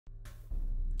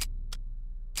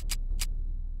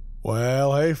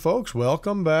Well, hey folks,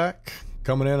 welcome back.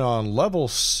 Coming in on level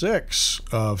 6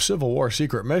 of Civil War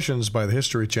Secret Missions by the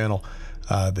History Channel,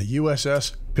 the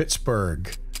USS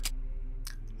Pittsburg.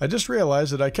 I just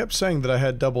realized that I kept saying that I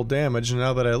had double damage, and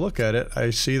now that I look at it, I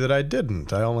see that I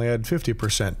didn't. I only had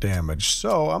 50% damage.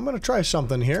 So I'm going to try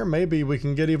something here. Maybe we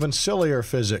can get even sillier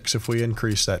physics if we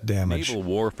increase that damage. Naval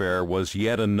warfare was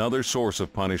yet another source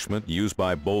of punishment used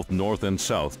by both North and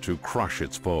South to crush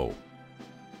its foe.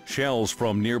 Shells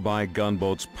from nearby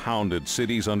gunboats pounded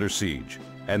cities under siege,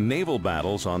 and naval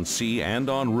battles on sea and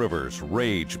on rivers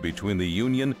raged between the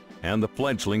Union and the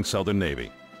fledgling Southern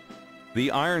Navy. The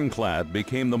Ironclad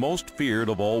became the most feared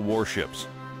of all warships.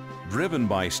 Driven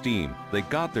by steam, they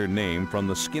got their name from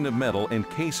the skin of metal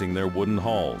encasing their wooden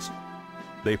hulls.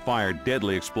 They fired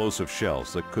deadly explosive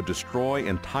shells that could destroy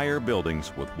entire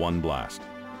buildings with one blast.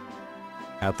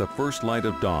 At the first light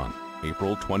of dawn,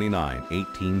 April 29,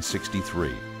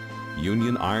 1863,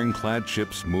 Union ironclad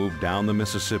ships moved down the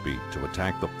Mississippi to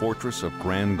attack the fortress of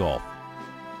Grand Gulf.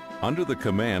 Under the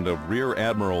command of Rear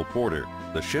Admiral Porter,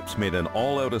 the ships made an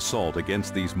all-out assault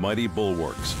against these mighty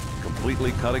bulwarks,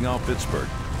 completely cutting off Pittsburg,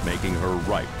 making her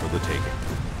ripe for the taking.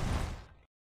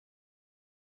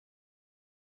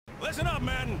 Listen up,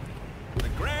 men! The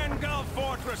Grand Gulf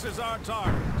Fortress is our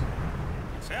target.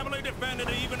 It's heavily defended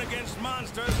even against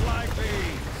monsters like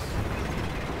these.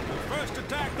 We'll first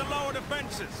attack the lower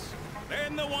defenses,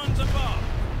 then the ones above.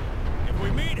 If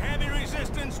we meet heavy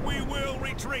resistance, we will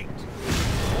retreat. The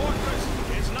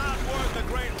fortress is not worth a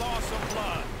great loss of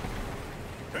blood.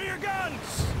 To your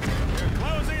guns! We're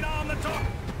closing on the top!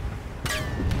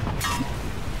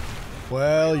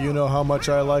 Well, you know how much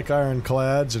I like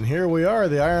ironclads, and here we are,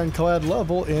 the ironclad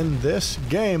level in this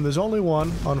game. There's only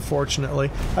one, unfortunately.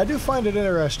 I do find it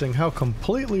interesting how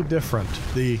completely different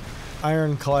the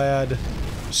ironclad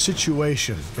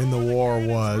situation in the war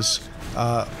was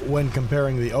when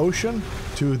comparing the ocean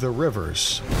to the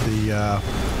rivers.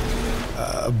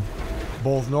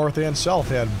 Both North and South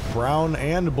had brown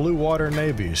and blue water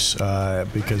navies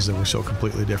because they were so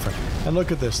completely different. And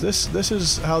look at this. This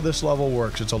is how this level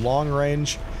works. It's a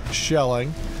long-range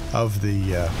shelling of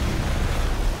the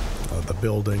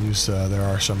buildings. There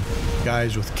are some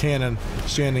guys with cannon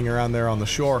standing around there on the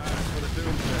shore.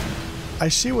 I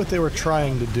see what they were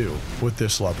trying to do with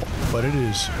this level, but it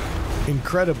is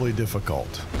incredibly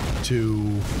difficult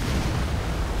to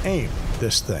aim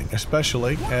this thing,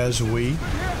 especially as we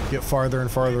get farther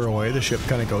and farther away. The ship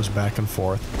kind of goes back and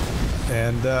forth,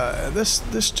 and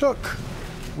this took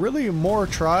really more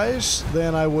tries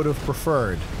than I would have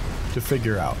preferred to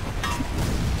figure out.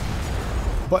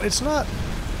 But it's not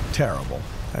terrible.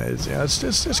 It's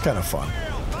just kind of fun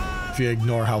if you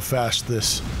ignore how fast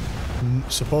this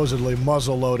supposedly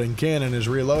muzzle-loading cannon is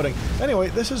reloading. Anyway,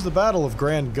 this is the Battle of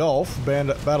Grand Gulf.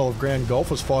 Battle of Grand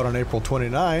Gulf was fought on April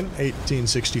 29,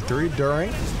 1863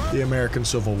 during the American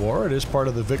Civil War. It is part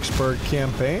of the Vicksburg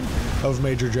campaign of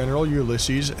Major General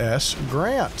Ulysses S.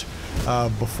 Grant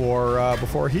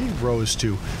before he rose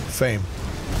to fame.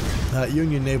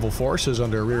 Union naval forces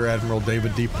under Rear Admiral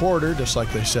David D. Porter, just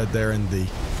like they said there in the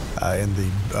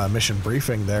mission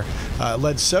briefing there,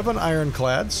 led 7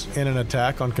 ironclads in an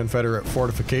attack on Confederate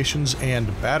fortifications and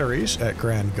batteries at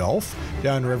Grand Gulf,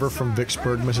 downriver from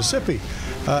Vicksburg, Mississippi.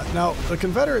 Now, the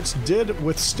Confederates did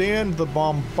withstand the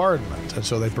bombardment, and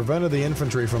so they prevented the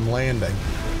infantry from landing,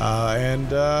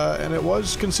 and it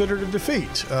was considered a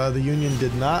defeat. The Union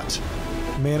did not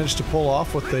manage to pull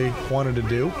off what they wanted to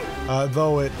do,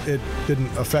 though it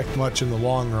didn't affect much in the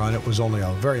long run. It was only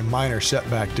a very minor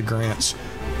setback to Grant's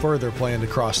further plan to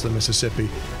cross the Mississippi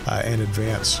and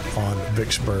advance on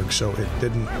Vicksburg, so it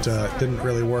didn't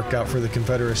really work out for the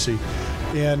Confederacy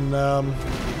in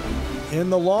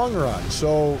the long run.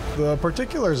 So the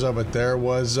particulars of it there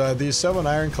was these 7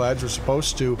 ironclads were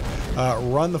supposed to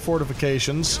run the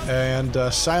fortifications and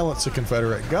silence the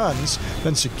Confederate guns,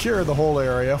 then secure the whole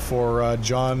area for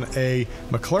John A.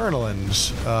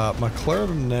 McClernand's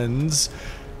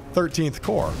 13th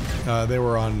Corps. They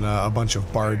were on a bunch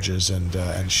of barges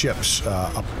and ships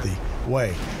up the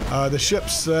way. The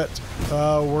ships that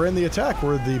were in the attack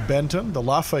were the Benton, the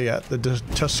Lafayette, the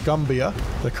Tuscumbia,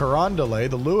 the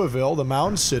Carondelet, the Louisville, the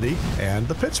Mound City, and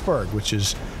the Pittsburg, which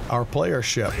is our player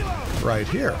ship right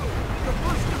here.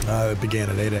 It began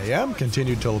at 8 a.m.,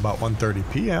 continued till about 1:30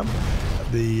 p.m.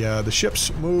 The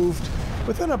ships moved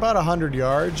within about 100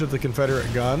 yards of the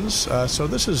Confederate guns, so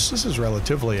this is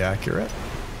relatively accurate.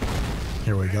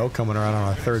 Here we go, coming around on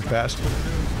our third pass.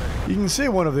 You can see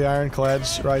one of the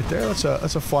ironclads right there.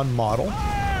 That's a fun model.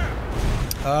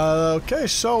 Okay,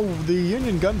 so the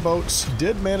Union gunboats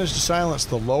did manage to silence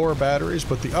the lower batteries,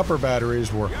 but the upper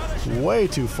batteries were way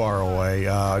too far away,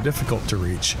 difficult to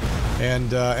reach.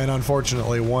 And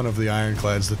unfortunately, one of the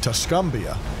ironclads, the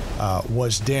Tuscumbia,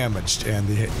 was damaged,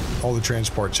 and all the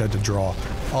transports had to draw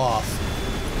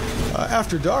off.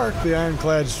 After dark, the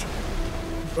ironclads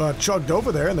chugged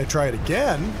over there, and they tried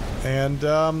again, and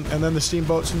then the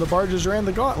steamboats and the barges ran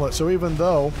the gauntlet. So even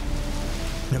though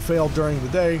it failed during the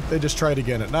day, they just tried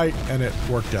again at night, and it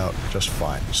worked out just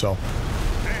fine. So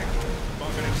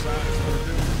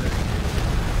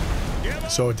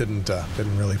it didn't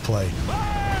really play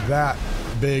that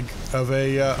big of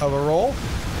a role.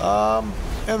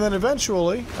 And then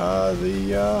eventually,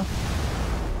 the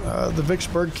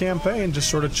Vicksburg campaign just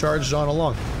sort of charged on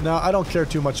along. Now, I don't care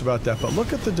too much about that, but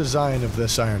look at the design of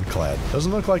this ironclad.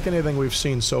 Doesn't look like anything we've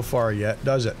seen so far yet,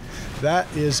 does it? That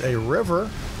is a river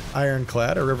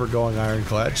ironclad, a river-going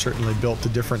ironclad, certainly built to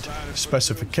different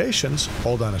specifications.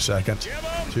 Hold on a second.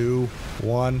 2,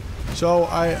 1. So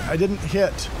I didn't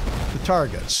hit the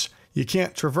targets. You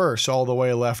can't traverse all the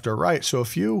way left or right, so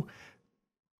if you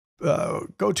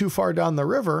go too far down the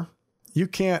river, you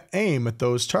can't aim at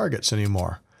those targets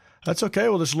anymore. That's okay,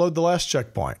 we'll just load the last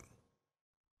checkpoint.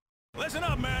 Listen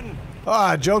up, men.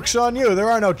 Joke's on you.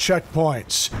 There are no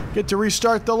checkpoints. Get to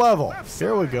restart the level.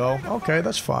 Here we go. Okay,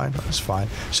 that's fine. That's fine.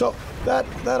 So that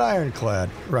ironclad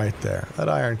right there,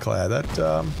 that's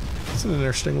an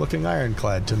interesting looking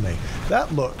ironclad to me.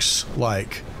 That looks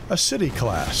like a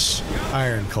city-class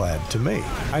ironclad to me.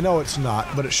 I know it's not,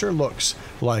 but it sure looks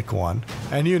like one.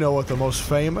 And you know what the most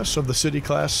famous of the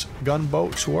city-class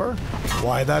gunboats were?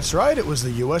 Why, that's right, it was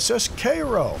the USS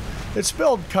Cairo. It's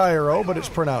spelled Cairo, but it's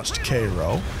pronounced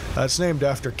Cairo. It's named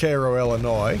after Cairo,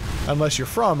 Illinois, unless you're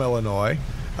from Illinois,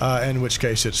 in which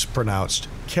case it's pronounced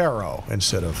Cairo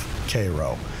instead of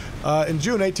Cairo. In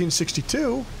June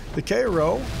 1862, the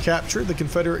Cairo captured the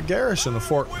Confederate garrison of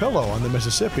Fort Pillow on the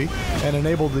Mississippi and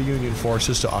enabled the Union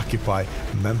forces to occupy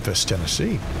Memphis,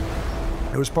 Tennessee.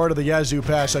 It was part of the Yazoo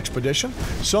Pass expedition,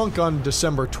 sunk on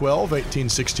December 12,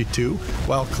 1862,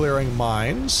 while clearing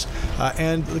mines,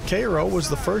 and the Cairo was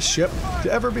the first ship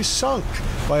to ever be sunk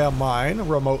by a mine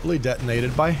remotely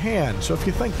detonated by hand. So if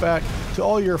you think back to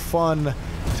all your fun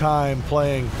time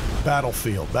playing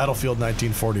Battlefield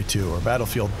 1942, or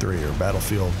Battlefield 3, or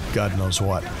Battlefield God knows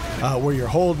what, where you're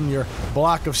holding your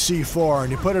block of C4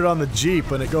 and you put it on the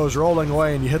Jeep and it goes rolling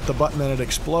away and you hit the button and it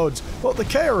explodes. Well, the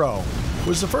Cairo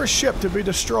was the first ship to be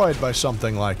destroyed by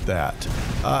something like that.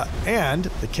 And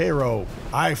the Cairo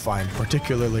I find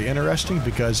particularly interesting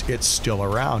because it's still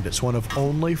around. It's one of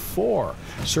only 4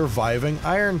 surviving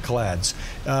ironclads.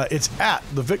 It's at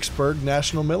the Vicksburg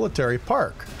National Military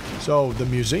Park. So the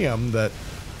museum that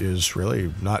is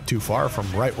really not too far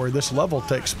from right where this level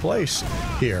takes place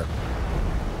here.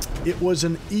 It was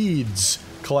an Eads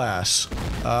class.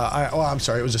 I'm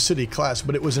sorry, it was a city class,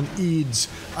 but it was an Eads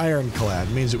ironclad.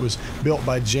 It means it was built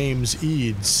by James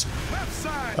Eads,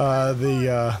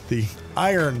 the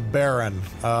Iron Baron,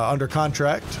 under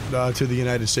contract to the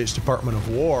United States Department of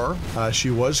War. She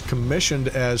was commissioned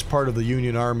as part of the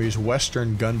Union Army's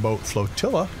Western Gunboat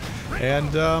Flotilla,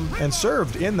 and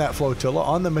served in that flotilla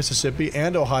on the Mississippi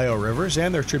and Ohio rivers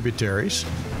and their tributaries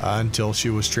until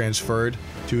she was transferred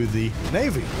to the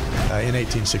Navy in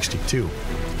 1862.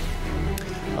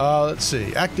 Let's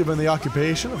see. Active in the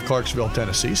occupation of Clarksville,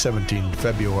 Tennessee, 17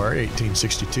 February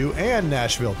 1862, and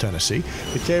Nashville, Tennessee,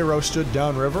 the Cairo stood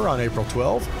downriver on April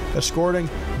 12, escorting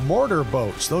mortar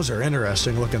boats. Those are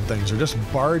interesting looking things. They're just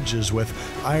barges with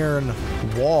iron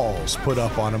walls put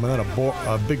up on them, and then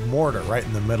a big mortar right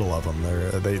in the middle of them.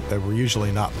 They were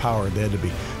usually not powered. They had to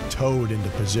be towed into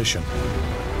position.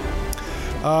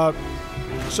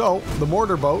 So, the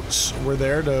mortar boats were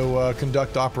there to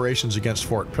conduct operations against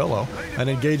Fort Pillow. An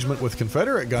engagement with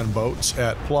Confederate gunboats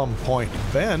at Plum Point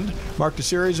Bend marked a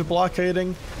series of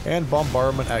blockading and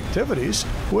bombardment activities,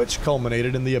 which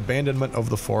culminated in the abandonment of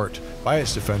the fort by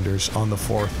its defenders on the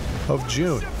 4th of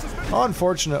June.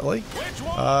 Unfortunately,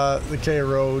 the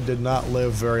Cairo did not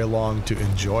live very long to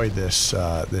enjoy this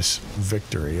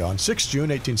victory. On 6 June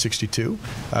 1862,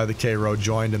 the Cairo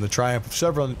joined in the triumph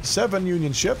of 7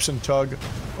 Union ships and tug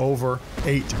over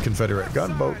 8 Confederate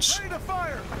gunboats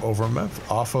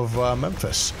off of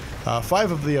Memphis.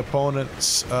 5 of the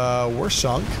opponents were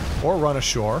sunk or run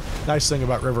ashore. Nice thing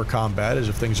about river combat is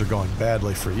if things are going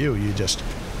badly for you, you just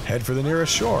head for the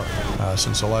nearest shore,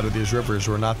 since a lot of these rivers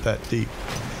were not that deep.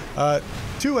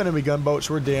 2 enemy gunboats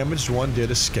were damaged, 1 did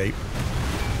escape.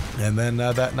 And then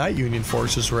that night, Union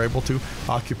forces were able to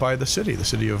occupy the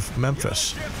city of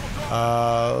Memphis.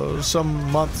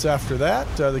 Some months after that,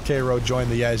 the Cairo joined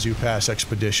the Yazoo Pass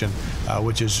expedition,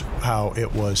 which is how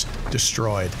it was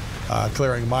destroyed.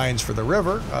 Clearing mines for the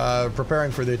river,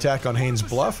 preparing for the attack on Haynes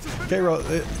Bluff. Cairo,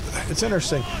 it's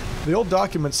interesting. The old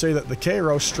documents say that the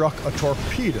Cairo struck a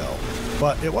torpedo,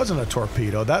 but it wasn't a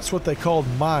torpedo. That's what they called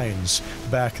mines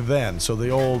back then. So the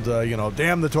old,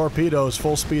 damn the torpedoes,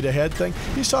 full speed ahead thing.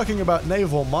 He's talking about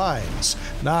naval mines,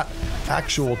 not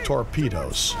actual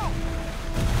torpedoes.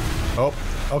 Oh,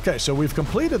 okay, so we've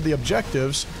completed the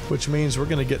objectives, which means we're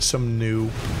going to get some new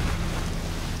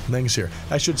things here.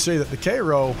 I should say that the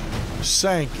Cairo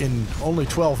sank in only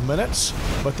 12 minutes,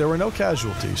 but there were no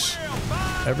casualties.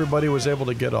 Everybody was able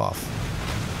to get off.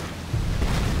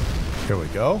 Here we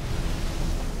go.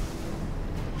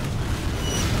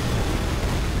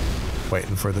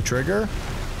 Waiting for the trigger.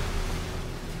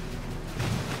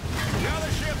 The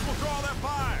other ships will draw their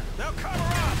fire. They'll cover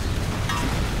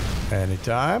us.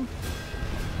 Anytime.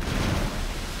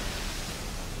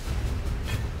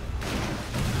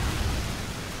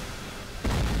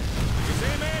 You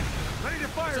see, men? Ready to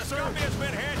fire, sir. The scummy has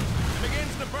been hit and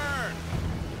begins to burn.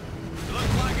 It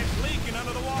looks like it's leaking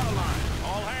under the waterline.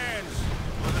 All hands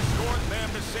will escort them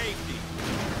to safety.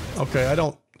 Okay, I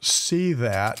don't see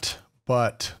that,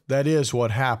 but that is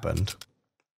what happened.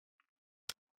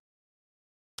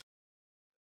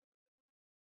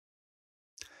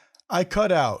 I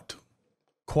cut out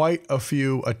quite a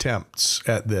few attempts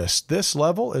at this. This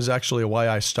level is actually why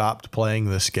I stopped playing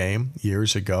this game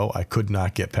years ago. I could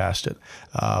not get past it,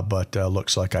 but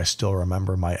looks like I still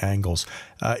remember my angles.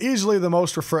 Easily the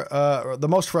most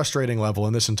frustrating level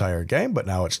in this entire game, but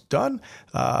now it's done.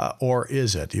 Or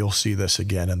is it? You'll see this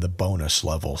again in the bonus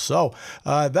level. So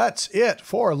that's it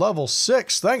for level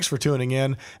 6. Thanks for tuning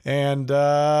in, and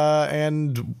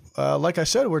like I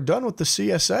said, we're done with the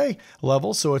CSA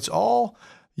level, so it's all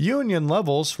Union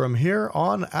levels from here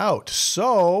on out.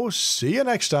 So, see you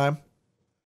next time.